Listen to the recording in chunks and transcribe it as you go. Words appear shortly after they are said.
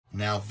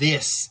Now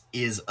this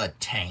is a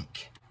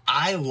tank.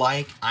 I'm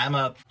a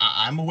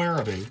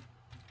wearaboo.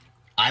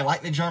 I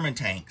like the German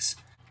tanks,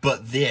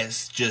 but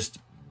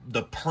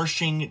the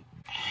Pershing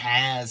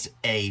has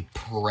a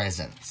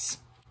presence.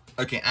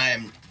 Okay,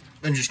 I'm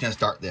just gonna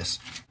start this.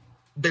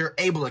 They're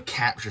able to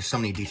capture so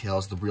many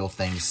details of the real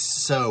thing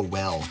so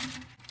well.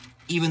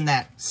 Even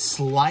that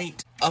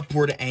slight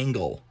upward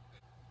angle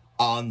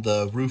on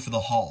the roof of the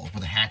hull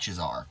where the hatches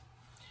are.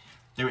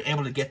 They were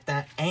able to get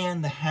that,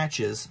 and the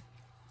hatches,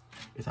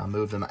 if I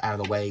move them out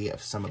of the way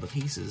of some of the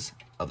pieces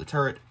of the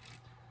turret,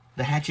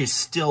 the hatches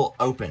still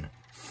open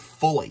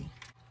fully.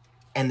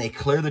 And they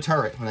clear the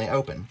turret when they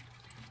open.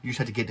 You just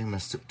have to get them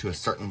to a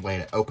certain way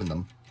to open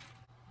them.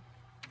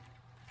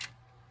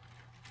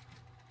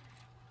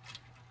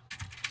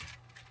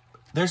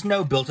 There's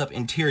no built-up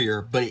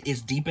interior, but it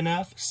is deep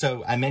enough.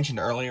 So I mentioned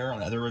earlier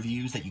on other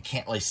reviews that you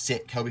can't really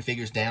sit Cobi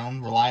figures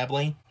down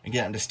reliably and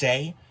get them to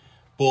stay.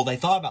 Well, they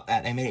thought about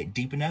that. They made it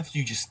deep enough so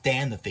you just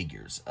stand the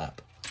figures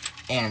up.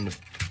 And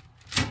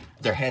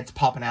their heads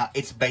popping out.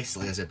 It's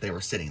basically as if they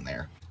were sitting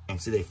there.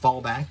 And so they fall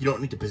back. You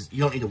don't need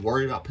to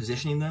worry about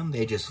positioning them.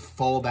 They just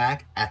fall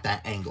back at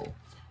that angle.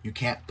 You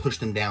can't push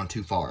them down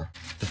too far.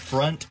 The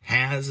front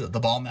has the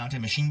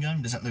ball-mounted machine gun.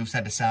 It doesn't move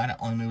side to side. It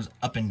only moves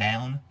up and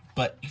down.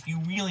 But if you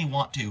really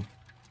want to,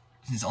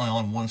 since it's only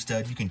on one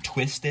stud, you can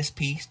twist this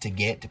piece to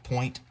get to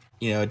point,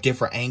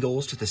 different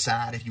angles to the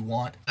side if you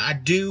want. I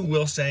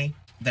will say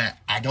that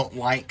I don't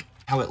like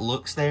how it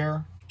looks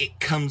there. It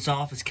comes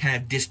off as kind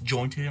of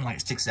disjointed and like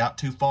it sticks out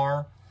too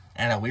far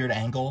at a weird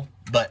angle.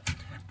 But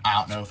I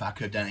don't know if I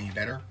could have done any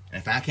better.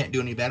 And if I can't do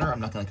any better, I'm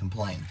not going to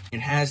complain. It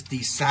has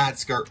these side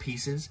skirt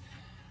pieces,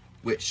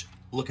 which,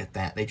 look at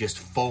that. They just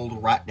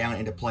fold right down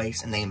into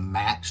place and they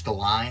match the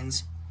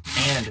lines.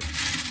 And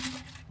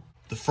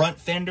the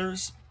front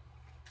fenders,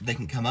 they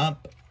can come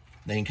up,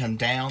 they can come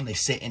down, they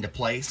sit into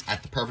place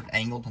at the perfect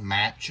angle to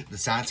match the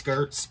side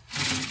skirts.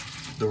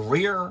 The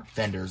rear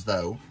fenders,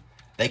 though,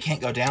 they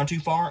can't go down too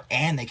far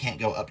and they can't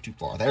go up too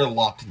far. They're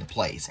locked into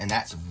place, and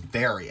that's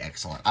very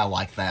excellent. I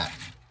like that.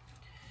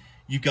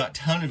 You've got a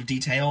ton of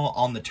detail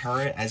on the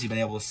turret. As you've been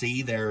able to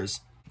see,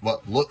 there's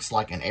what looks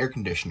like an air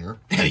conditioner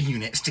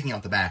unit sticking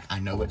out the back. I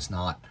know it's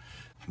not.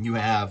 You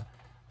have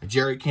a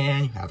jerry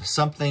can, you have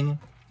something.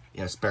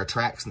 You have spare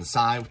tracks on the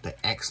side with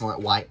the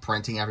excellent white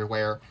printing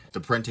everywhere. The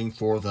printing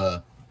for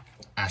the,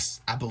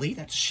 I believe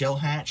that's shell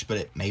hatch, but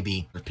it may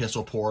be a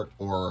pistol port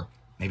or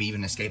maybe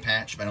even escape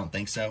hatch, but I don't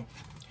think so.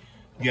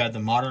 You have the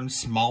modern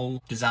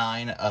small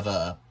design of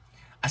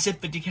I said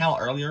 50 cal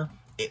earlier.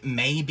 It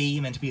may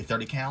be meant to be a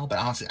 30 cal, but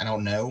honestly, I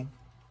don't know.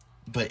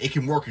 But it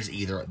can work as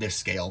either at this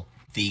scale.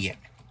 The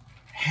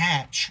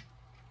hatches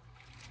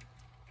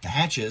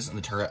on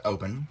the turret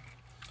open.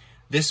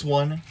 This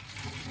one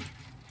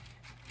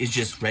is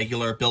just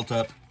regular built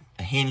up,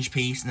 a hinge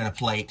piece and then a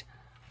plate.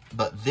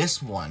 But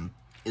this one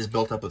is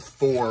built up with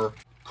 4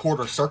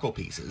 quarter circle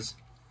pieces.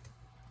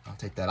 I'll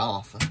take that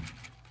off.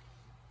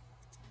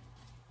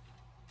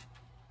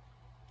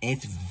 And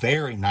it's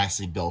very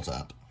nicely built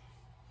up.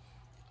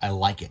 I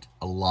like it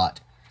a lot.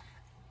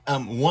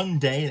 One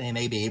day they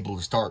may be able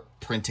to start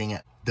printing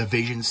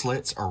division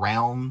slits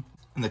around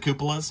in the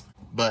cupolas,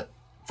 but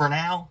for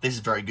now, this is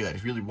very good.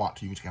 If you really want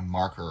to, you can take a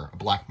marker, a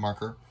black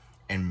marker,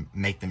 and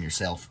make them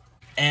yourself.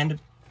 And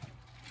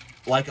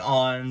like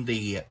on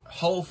the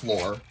hull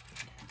floor,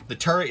 the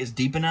turret is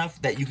deep enough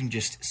that you can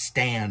just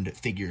stand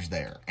figures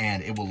there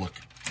and it will look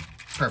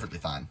perfectly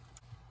fine.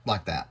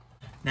 Like that.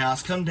 Now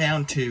let's come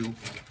down to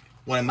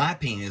what in my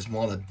opinion is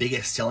one of the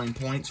biggest selling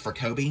points for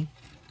Cobi.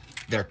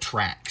 Their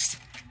tracks.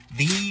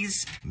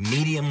 These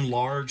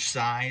medium-large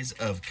size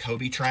of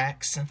Cobi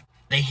tracks,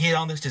 they hit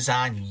on this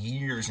design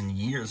years and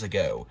years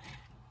ago.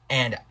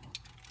 And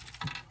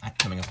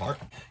that's coming apart.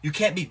 You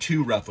can't be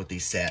too rough with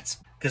these sets,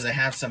 because they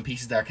have some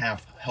pieces that are kind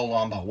of held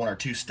on by 1 or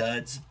 2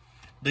 studs.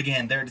 But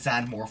again, they're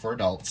designed more for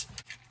adults.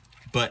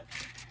 But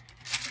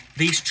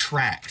these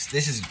tracks,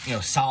 this is,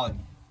 solid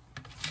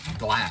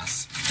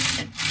glass.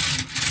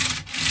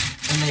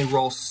 And they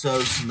roll so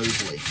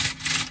smoothly.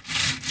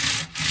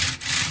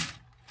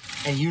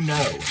 And you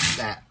know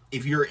that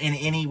if you're in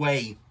any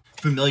way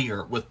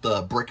familiar with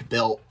the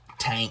brick-built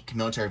tank,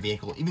 military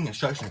vehicle, even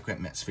construction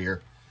equipment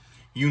sphere,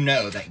 you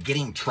know that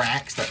getting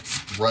tracks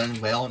that run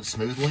well and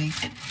smoothly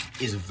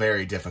is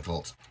very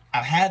difficult.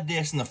 I've had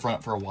this in the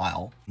front for a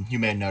while. You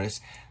may have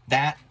noticed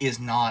that does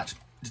not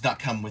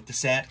come with the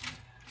set,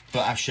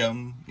 but I've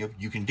shown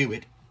you can do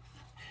it.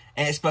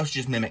 And it's supposed to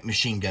just mimic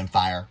machine gun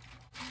fire.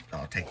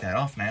 I'll take that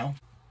off now.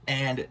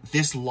 And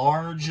this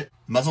large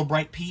muzzle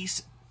brake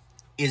piece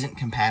isn't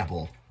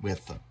compatible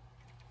with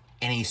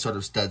any sort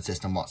of stud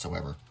system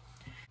whatsoever.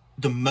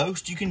 The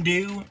most you can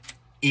do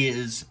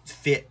is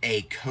fit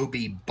a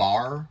Cobi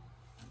bar,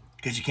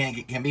 because you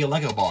can't be a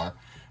Lego bar.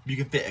 You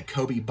can fit a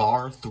Cobi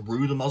bar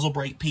through the muzzle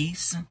brake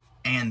piece,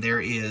 and there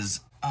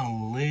is a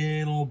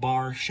little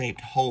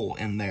bar-shaped hole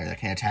in there that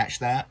can attach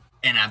that.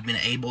 And I've been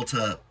able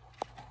to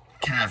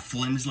kind of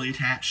flimsily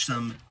attach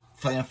some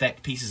flame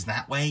effect pieces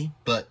that way,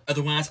 but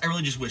otherwise, I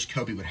really just wish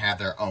Cobi would have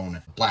their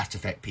own blast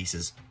effect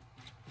pieces.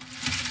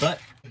 But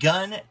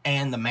Gun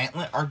and the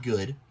mantlet are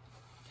good.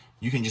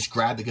 You can just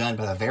grab the gun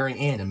by the very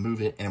end and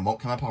move it and it won't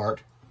come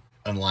apart,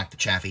 unlike the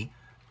Chaffee.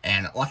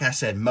 And like I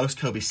said, most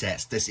Cobi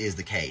sets, this is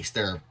the case.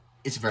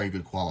 It's very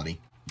good quality.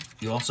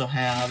 You also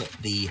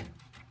have the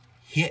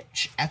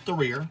hitch at the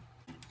rear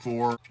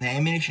for the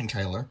ammunition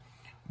trailer,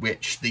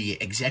 which the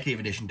Executive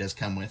Edition does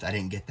come with. I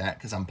didn't get that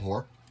because I'm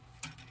poor.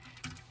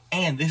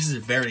 And this is a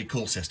very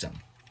cool system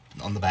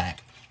on the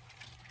back.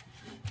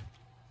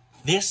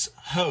 This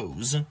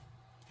hose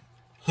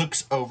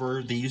hooks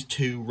over these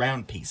two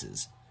round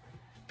pieces,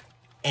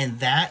 and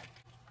that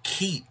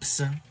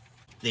keeps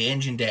the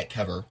engine deck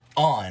cover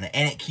on,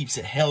 and it keeps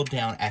it held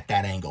down at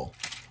that angle.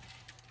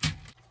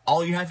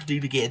 All you have to do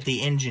to get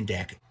the engine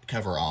deck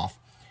cover off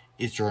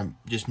is to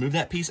just move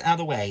that piece out of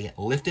the way,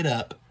 lift it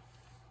up,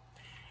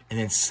 and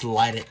then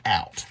slide it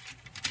out.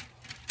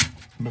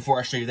 Before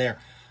I show you there,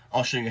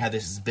 I'll show you how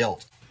this is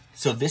built.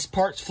 So this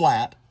part's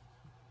flat,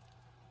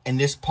 and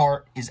this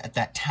part is at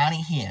that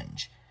tiny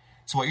hinge.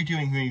 So what you're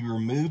doing when you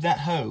remove that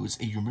hose,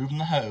 is you're moving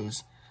the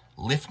hose,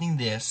 lifting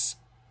this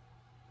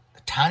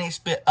the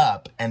tiniest bit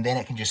up, and then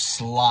it can just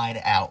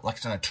slide out like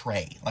it's on a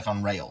tray, like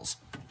on rails.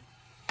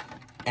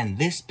 And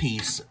this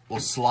piece will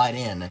slide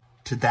in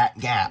to that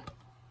gap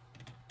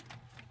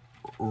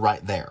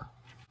right there,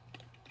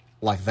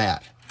 like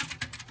that.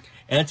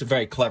 And it's a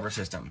very clever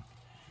system.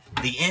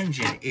 The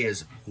engine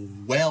is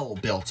well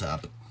built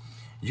up.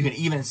 You can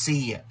even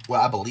see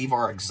what I believe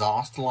are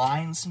exhaust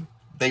lines.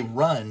 They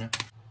run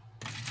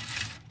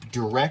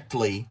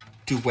directly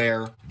to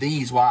where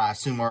these, what I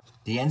assume are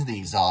the ends of the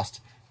exhaust,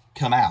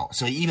 come out.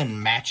 So it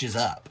even matches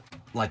up,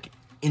 like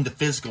in the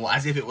physical,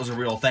 as if it was a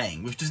real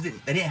thing. Which just they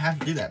didn't have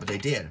to do that, but they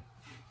did.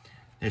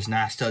 There's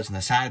nice studs in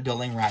the side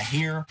building right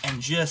here.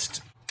 And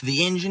just,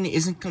 the engine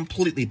isn't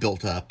completely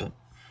built up,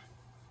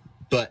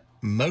 but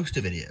most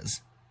of it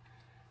is.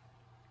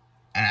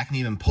 And I can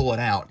even pull it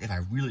out if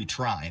I really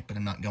try, but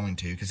I'm not going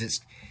to, because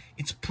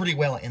it's pretty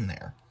well in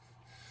there.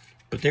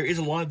 But there is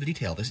a lot of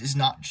detail. This is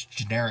not just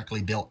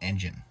generically built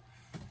engine.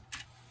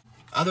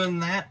 Other than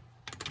that,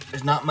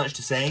 there's not much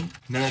to say.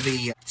 None of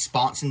the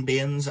spots and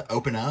bins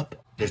open up.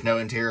 There's no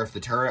interior of the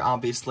turret,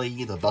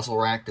 obviously. The bustle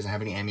rack doesn't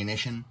have any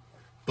ammunition.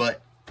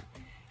 But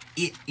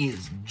it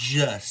is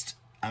just,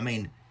 I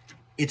mean,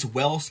 it's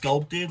well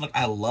sculpted. Like,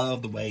 I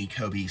love the way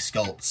Cobi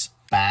sculpts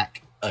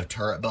back of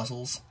turret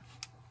bustles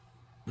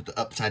with the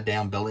upside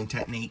down building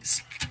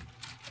techniques.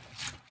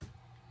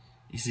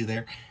 You see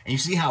there? And you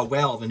see how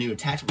well the new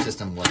attachment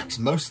system works.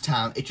 Most of the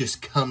time, it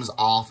just comes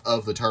off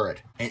of the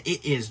turret. And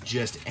it is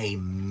just a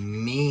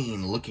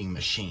mean-looking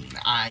machine.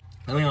 Let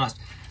me be honest,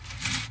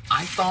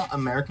 I thought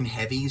American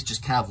Heavies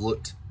just kind of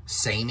looked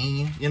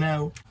samey, you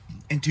know,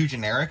 and too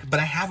generic.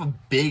 But I have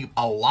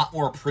a lot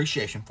more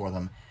appreciation for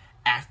them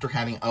after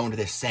having owned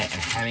this set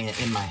and having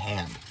it in my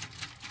hand.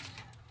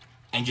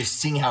 And just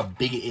seeing how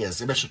big it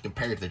is, especially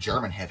compared to the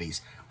German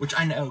Heavies, which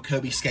I know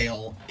Cobi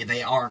scale,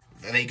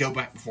 they go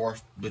back and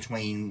forth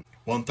between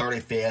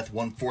 1/35,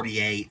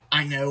 1/48.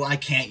 I know I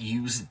can't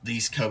use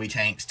these Cobi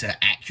tanks to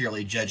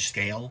accurately judge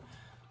scale,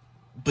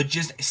 but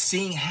just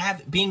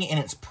being in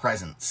its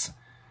presence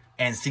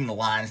and seeing the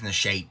lines and the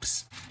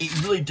shapes,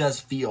 it really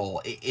does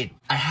feel,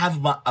 I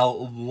have a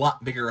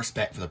lot bigger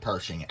respect for the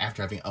Pershing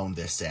after having owned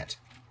this set.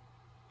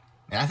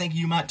 And I think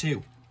you might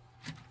too.